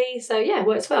coffee. So yeah, it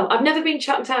works well. I've never been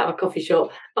chucked out of a coffee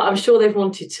shop, but I'm sure they've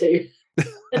wanted to.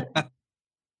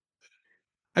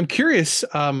 I'm curious,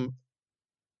 can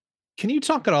you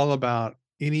talk at all about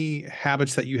any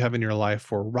habits that you have in your life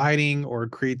for writing or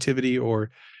creativity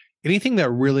or anything that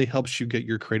really helps you get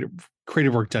your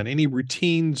creative work done? Any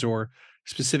routines or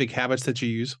specific habits that you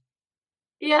use?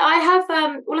 Yeah, I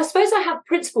have. Well, I suppose I have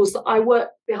principles that I work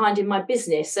behind in my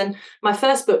business, and my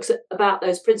first book's about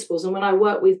those principles. And when I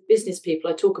work with business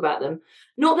people, I talk about them.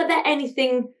 Not that they're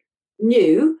anything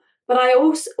new, but I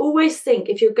also always think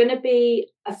if you're going to be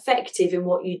effective in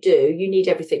what you do, you need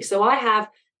everything. So I have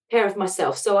care of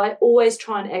myself. So I always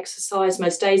try and exercise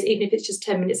most days, even if it's just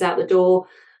 10 minutes out the door.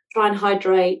 Try and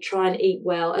hydrate. Try and eat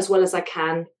well as I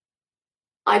can.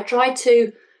 I try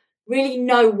to really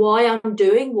know why I'm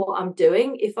doing what I'm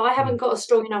doing. If I haven't Mm. got a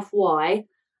strong enough why,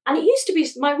 and it used to be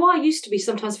my why used to be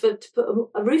sometimes to put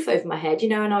a roof over my head,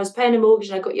 and I was paying a mortgage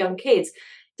and I got young kids.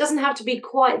 It doesn't have to be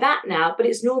quite that now, but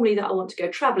it's normally that I want to go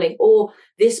traveling or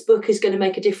this book is going to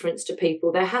make a difference to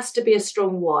people. There has to be a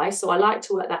strong why. So I like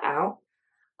to work that out.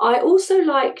 I also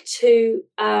like to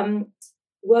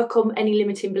work on any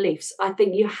limiting beliefs. I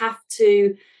think you have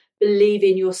to believe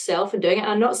in yourself and doing it.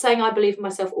 And I'm not saying I believe in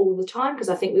myself all the time because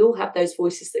I think we all have those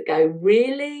voices that go,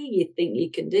 really? You think you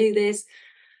can do this?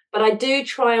 But I do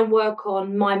try and work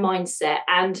on my mindset.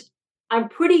 And I'm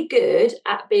pretty good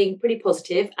at being pretty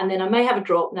positive. And then I may have a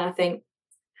drop and then I think,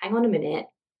 hang on a minute.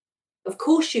 Of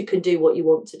course you can do what you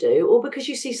want to do, or because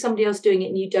you see somebody else doing it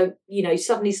and you don't,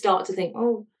 suddenly start to think,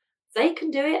 oh, they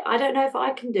can do it. I don't know if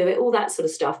I can do it, all that sort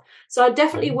of stuff. So I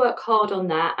definitely Right. work hard on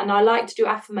that. And I like to do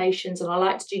affirmations and I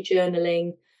like to do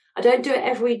journaling. I don't do it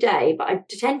every day, but I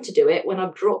tend to do it when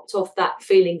I've dropped off that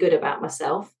feeling good about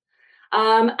myself.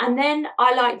 And then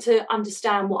I like to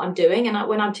understand what I'm doing. And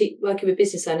when I'm working with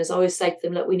business owners, I always say to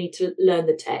them, look, we need to learn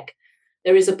the tech.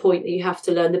 There is a point that you have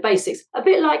to learn the basics. A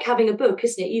bit like having a book,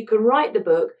 isn't it? You can write the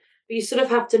book, but you sort of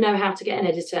have to know how to get an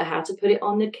editor, how to put it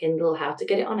on the Kindle, how to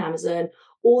get it on Amazon,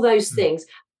 all those Mm. things.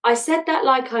 I said that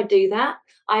like I do that.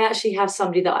 I actually have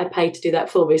somebody that I pay to do that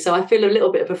for me. So I feel a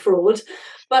little bit of a fraud,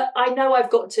 but I know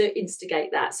I've got to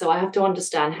instigate that. So I have to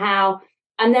understand how.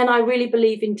 And then I really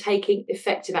believe in taking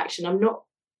effective action. I'm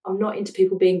not into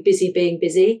people being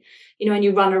busy. And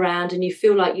you run around and you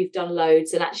feel like you've done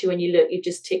loads. And actually, when you look, you've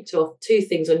just ticked off 2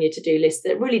 things on your to-do list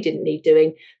that really didn't need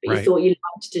doing, but you Right. thought you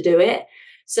liked to do it.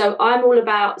 So I'm all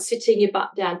about sitting your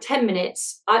butt down 10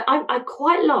 minutes. I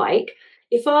quite like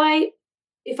if I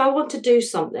if I want to do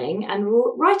something, and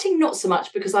writing not so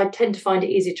much because I tend to find it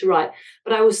easier to write,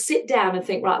 but I will sit down and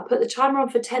think, right, I'll put the timer on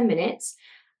for 10 minutes,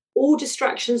 all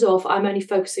distractions off, I'm only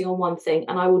focusing on one thing,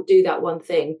 and I will do that one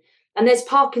thing. And there's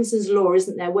Parkinson's law,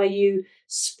 isn't there, where you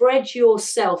spread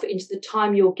yourself into the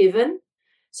time you're given.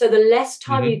 So the less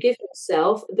time you give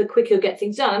yourself, the quicker you'll get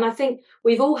things done. And I think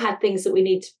we've all had things that we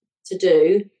need to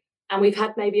do, and we've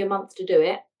had maybe a month to do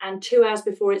it. And 2 hours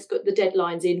before it's got the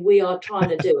deadlines in, we are trying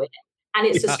to do it. And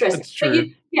it's a Yeah, stress. that's true.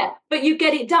 But you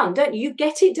get it done, don't you? You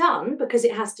get it done because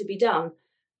it has to be done.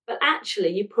 But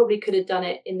actually, you probably could have done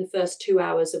it in the first 2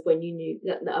 hours of when you knew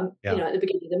that, Yeah. at the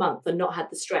beginning of the month, and not had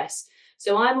the stress.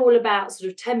 So I'm all about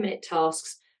sort of 10-minute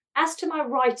tasks. As to my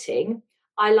writing,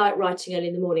 I like writing early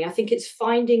in the morning. I think it's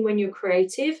finding when you're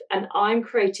creative, and I'm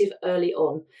creative early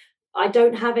on. I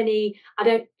don't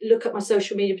look at my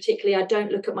social media particularly. I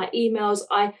don't look at my emails.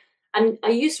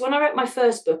 When I wrote my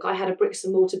first book, I had a bricks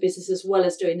and mortar business as well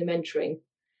as doing the mentoring.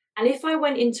 And if I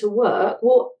went into work,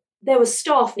 there was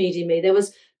staff needing me. There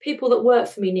was people that worked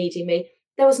for me needing me.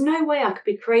 There was no way I could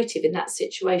be creative in that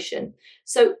situation.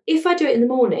 So if I do it in the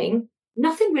morning,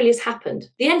 nothing really has happened. At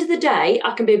the end of the day,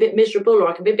 I can be a bit miserable, or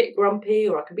I can be a bit grumpy,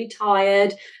 or I can be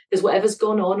tired because whatever's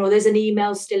gone on, or there's an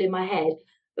email still in my head.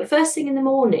 But first thing in the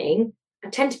morning, I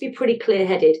tend to be pretty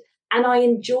clear-headed, and I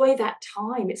enjoy that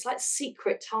time. It's like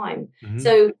secret time.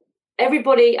 So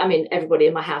everybody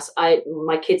in my house,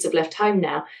 my kids have left home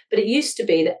now, but it used to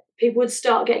be that people would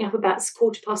start getting up about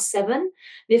 7:15. And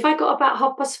if I got about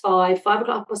 5:30,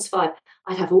 5:05,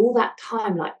 I'd have all that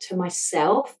time like to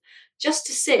myself, just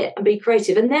to sit and be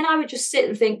creative. And then I would just sit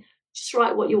and think, just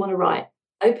write what you want to write.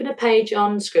 Open a page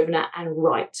on Scrivener and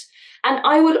write. And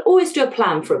I would always do a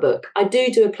plan for a book. I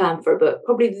do a plan for a book.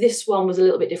 Probably this one was a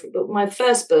little bit different, but my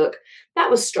first book, that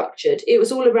was structured. It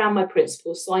was all around my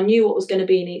principles. So I knew what was going to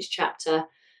be in each chapter.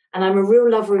 And I'm a real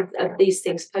lover of these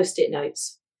things, Post-it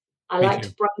notes. I Me like too.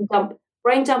 to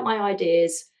brain dump my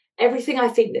ideas, everything I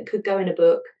think that could go in a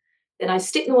book. Then I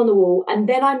stick them on the wall, and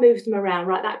then I move them around.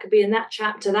 Right, that could be in that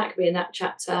chapter, that could be in that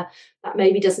chapter. That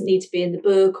maybe doesn't need to be in the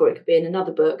book, or it could be in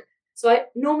another book. So I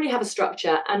normally have a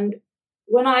structure. And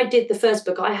when I did the first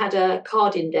book, I had a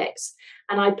card index,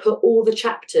 and I put all the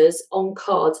chapters on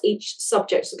cards, each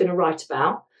subject was going to write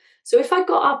about. So if I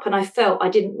got up and I felt I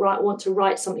didn't want to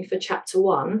write something for chapter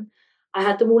 1, I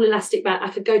had them all elastic back. I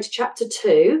could go to chapter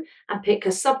 2 and pick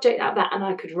a subject out of that, and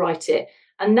I could write it.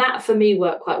 And that for me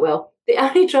worked quite well. The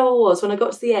only trouble was when I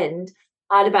got to the end,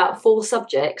 I had about 4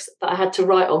 subjects that I had to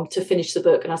write on to finish the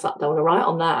book. And I was like, I don't want to write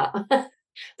on that.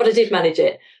 But I did manage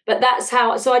it. But that's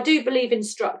how, so I do believe in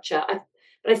structure.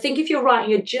 But I think if you're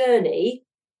writing a journey,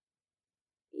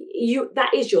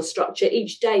 that is your structure.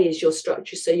 Each day is your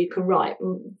structure, so you can write.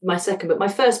 My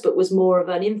first book was more of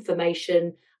an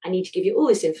information. I need to give you all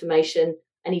this information.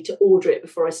 I need to order it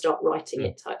before I start writing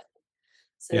it type.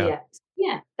 So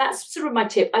yeah, that's sort of my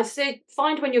tip. I say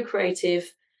find when you're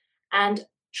creative, and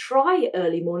try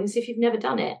early mornings if you've never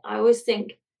done it. I always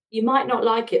think you might not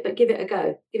like it, but give it a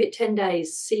go. Give it 10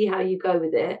 days, see how you go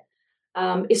with it.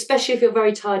 Especially if you're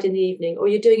very tired in the evening, or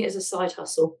you're doing it as a side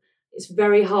hustle. It's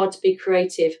very hard to be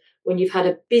creative when you've had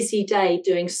a busy day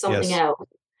doing something else,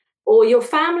 or your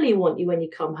family want you when you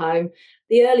come home.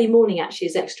 The early morning actually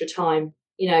is extra time,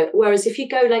 whereas if you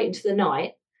go late into the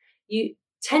night, you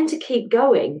tend to keep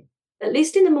going. At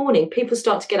least in the morning, people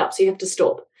start to get up, so you have to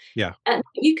stop. Yeah. And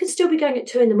you can still be going at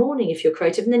 2 a.m. if you're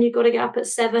creative, and then you've got to get up at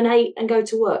 7, 8 and go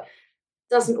to work.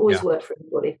 Doesn't always work for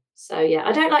everybody. So yeah,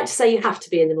 I don't like to say you have to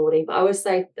be in the morning, but I always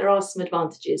say there are some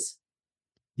advantages.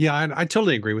 Yeah, I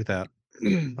totally agree with that.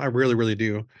 I really, really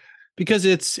do, because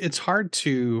it's hard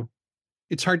to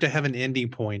have an ending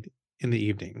point in the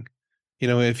evening.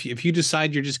 If you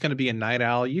decide you're just going to be a night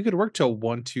owl, you could work till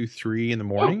 1, 2, 3 in the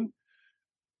morning,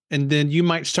 and then you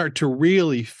might start to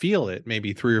really feel it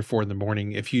maybe 3 or 4 in the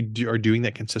morning if you are doing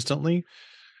that consistently.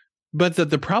 But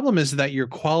the problem is that your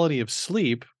quality of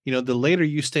sleep, the later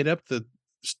you stay up, the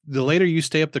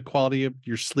quality of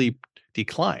your sleep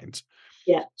declines.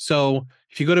 Yeah. So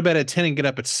if you go to bed at 10 and get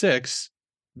up at 6,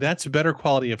 that's a better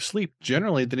quality of sleep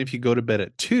generally than if you go to bed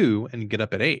at 2 and get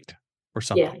up at 8 or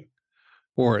something. Yeah.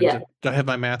 Or do I have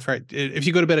my math right? If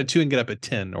you go to bed at 2 and get up at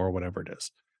 10 or whatever it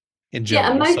is in general.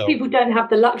 Yeah, and most people don't have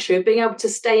the luxury of being able to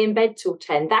stay in bed till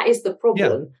 10. That is the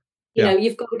problem.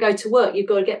 You've got to go to work. You've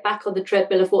got to get back on the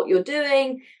treadmill of what you're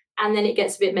doing, and then it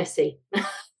gets a bit messy.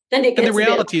 And the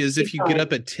reality is, if you get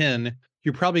up at 10,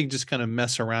 you're probably just going to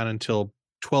mess around until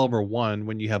 12 or 1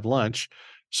 when you have lunch.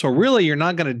 So really, you're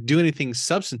not going to do anything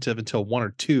substantive until 1 or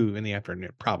 2 in the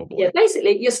afternoon, probably. Yeah,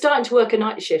 basically, you're starting to work a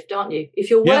night shift, aren't you? If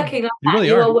you're working like that,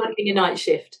 you are working a night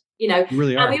shift. You know, You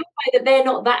really and we are. all know that they're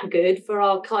not that good for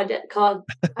our how do you call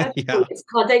Yeah. it?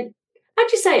 How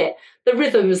do you say it? The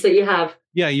rhythms that you have.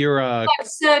 Yeah. You're Like I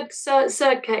can't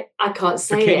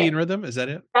say it. circadian rhythm. Is that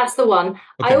it? That's the one.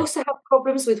 I Okay. also have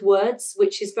problems with words,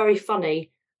 which is very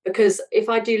funny because if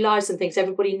I do lives and things,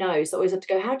 everybody knows. I always have to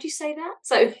go, how do you say that?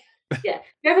 So, yeah. If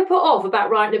you ever put off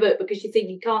about writing a book because you think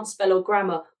you can't spell or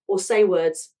grammar or say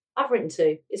words, I've written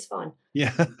two. It's fine.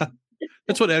 Yeah.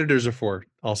 That's what editors are for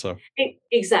also.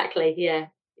 Exactly. Yeah.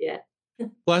 Yeah.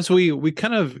 Well, as we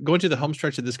kind of go into the home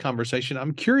stretch of this conversation,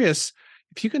 I'm curious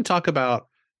if you can talk about,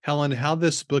 Helen, how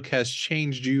this book has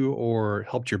changed you or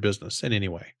helped your business in any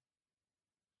way.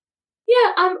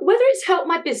 Yeah, whether it's helped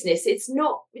my business, it's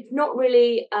not. It's not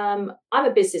really. I'm a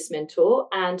business mentor,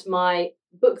 and my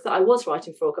book that I was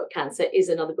writing for Got Cancer is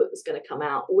another book that's going to come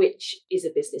out, which is a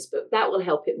business book that will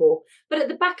help it more. But at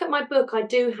the back of my book, I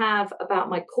do have about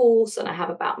my course and I have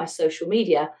about my social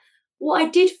media. What I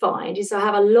did find is I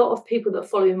have a lot of people that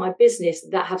follow in my business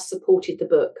that have supported the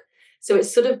book, so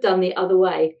it's sort of done the other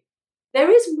way. There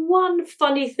is one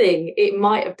funny thing it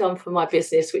might have done for my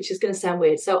business, which is going to sound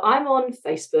weird. So I'm on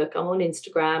Facebook, I'm on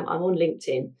Instagram, I'm on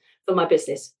LinkedIn for my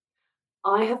business.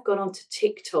 I have gone on to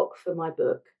TikTok for my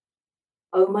book.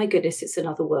 Oh my goodness, it's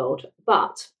another world.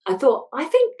 But I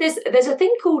think there's a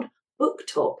thing called book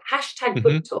talk, hashtag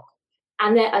book Hmm. talk,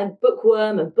 and there and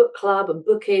bookworm and book club and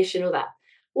bookish and all that.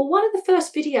 Well, one of the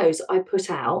first videos I put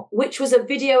out, which was a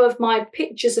video of my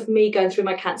pictures of me going through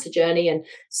my cancer journey and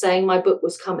saying my book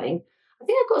was coming, I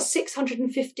think I've got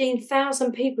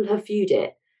 615,000 people have viewed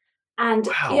it. And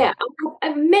yeah, Wow.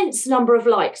 an immense number of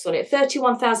likes on it,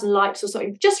 31,000 likes or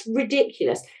something, just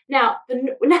ridiculous. Now,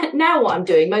 now what I'm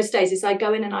doing most days is I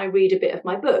go in and I read a bit of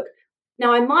my book.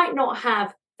 Now, I might not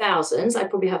have thousands, I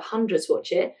probably have hundreds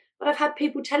watch it, but I've had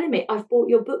people telling me, I've bought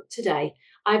your book today.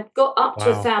 I've got up to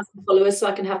Wow. 1,000 followers so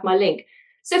I can have my link.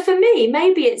 So for me,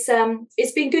 maybe it's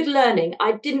been good learning.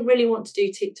 I didn't really want to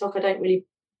do TikTok. I don't really,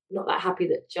 not that happy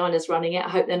that China's running it. I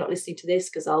hope they're not listening to this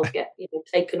because I'll get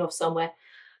taken off somewhere.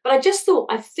 But I just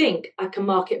thought, I think I can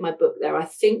market my book there. I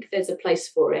think there's a place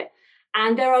for it.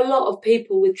 And there are a lot of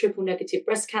people with triple negative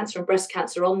breast cancer and breast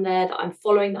cancer on there that I'm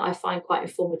following that I find quite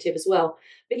informative as well.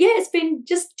 But yeah, it's been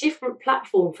just different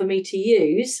platform for me to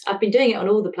use. I've been doing it on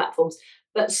all the platforms,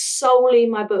 but solely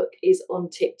my book is on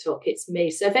TikTok. It's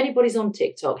me. So if anybody's on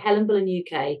TikTok, Helen Bullen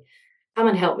UK, come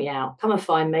and help me out. Come and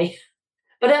find me.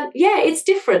 But yeah, it's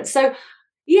different. So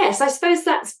yes, I suppose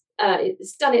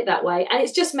it's done it that way. And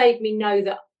it's just made me know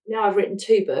that now I've written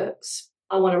two books,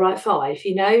 I want to write five.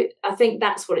 I think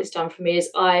that's what it's done for me is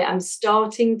I am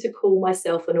starting to call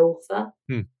myself an author.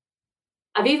 Hmm.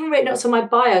 I've even written it on my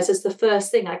bios as the first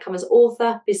thing. I come as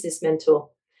author, business mentor.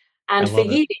 I And for love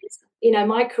it. years,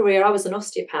 my career, I was an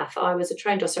osteopath. I was a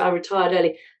trained osteopath. I retired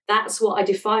early. That's what I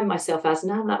defined myself as.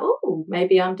 And now I'm like, oh,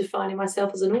 maybe I'm defining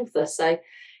myself as an author. So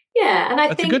yeah. And I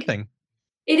That's a good think thing.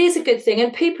 it is a good thing.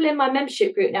 And people in my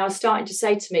membership group now are starting to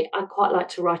say to me, I'd quite like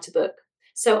to write a book.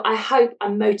 So I hope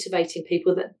I'm motivating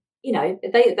people that,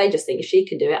 they just think if she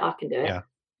can do it, I can do Yeah.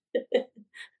 it.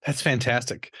 That's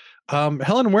fantastic.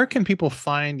 Helen, where can people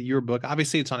find your book?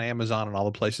 Obviously, it's on Amazon and all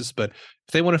the places, but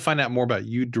if they want to find out more about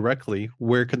you directly,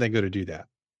 where can they go to do that?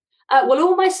 Well,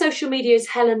 all my social media is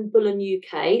Helen Bullen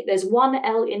UK. There's one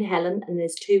L in Helen and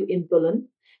there's two in Bullen,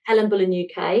 Helen Bullen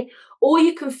UK. Or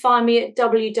you can find me at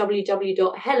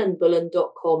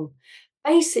www.helenbullen.com.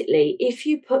 Basically, if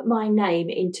you put my name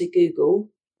into Google,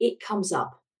 it comes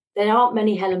up. There aren't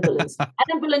many Helen Bullens.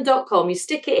 Helenbullen.com, you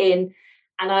stick it in,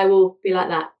 and I will be like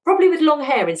that. Probably with long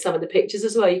hair in some of the pictures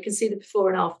as well. You can see the before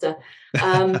and after.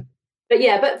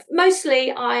 But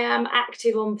mostly I am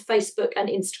active on Facebook and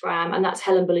Instagram, and that's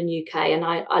Helen Bullen UK. And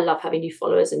I love having new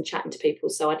followers and chatting to people.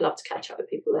 So I'd love to catch up with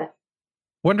people there.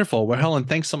 Wonderful. Well, Helen,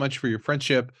 thanks so much for your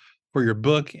friendship, for your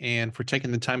book, and for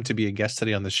taking the time to be a guest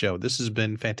today on the show. This has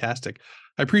been fantastic.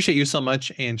 I appreciate you so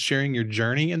much and sharing your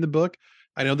journey in the book.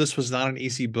 I know this was not an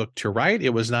easy book to write. It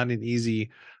was not an easy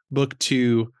book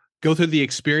to go through the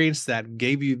experience that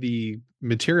gave you the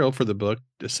material for the book,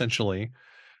 essentially.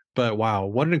 But wow,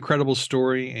 what an incredible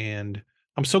story. And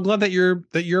I'm so glad that you're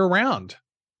around and that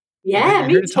Yeah, you're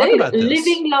me here to talk too. about this.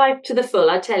 Living life to the full.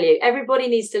 I tell you, everybody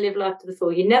needs to live life to the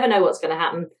full. You never know what's going to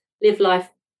happen. Live life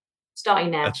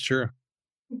starting now. That's true.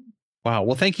 Wow.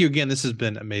 Well, thank you again. This has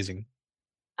been amazing.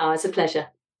 Oh, it's a pleasure.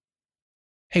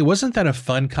 Hey, wasn't that a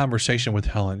fun conversation with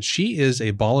Helen? She is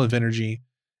a ball of energy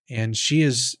and she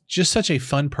is just such a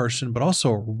fun person, but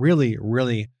also really,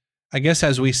 really, I guess,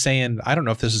 as we say in, I don't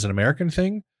know if this is an American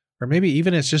thing or maybe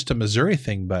even it's just a Missouri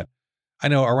thing, but I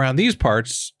know around these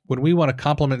parts, when we want to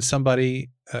compliment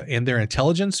somebody in their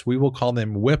intelligence, we will call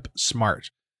them whip smart.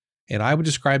 And I would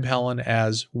describe Helen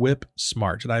as whip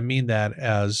smart. And I mean that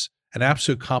as an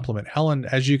absolute compliment. Helen,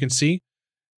 as you can see,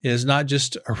 is not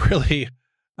just a really,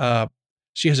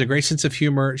 she has a great sense of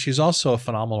humor. She's also a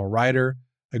phenomenal writer,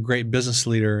 a great business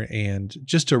leader, and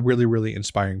just a really, really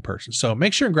inspiring person. So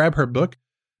make sure and grab her book.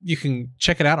 You can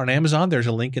check it out on Amazon. There's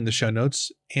a link in the show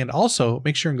notes. And also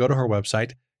make sure and go to her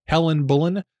website,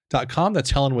 helenbullen.com.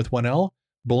 That's Helen with one L,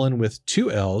 Bullen with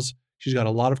two L's. She's got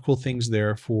a lot of cool things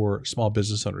there for small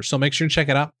business owners. So make sure and check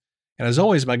it out. And as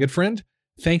always, my good friend,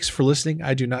 thanks for listening.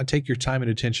 I do not take your time and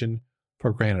attention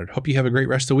for granted. Hope you have a great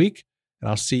rest of the week, and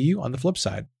I'll see you on the flip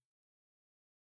side.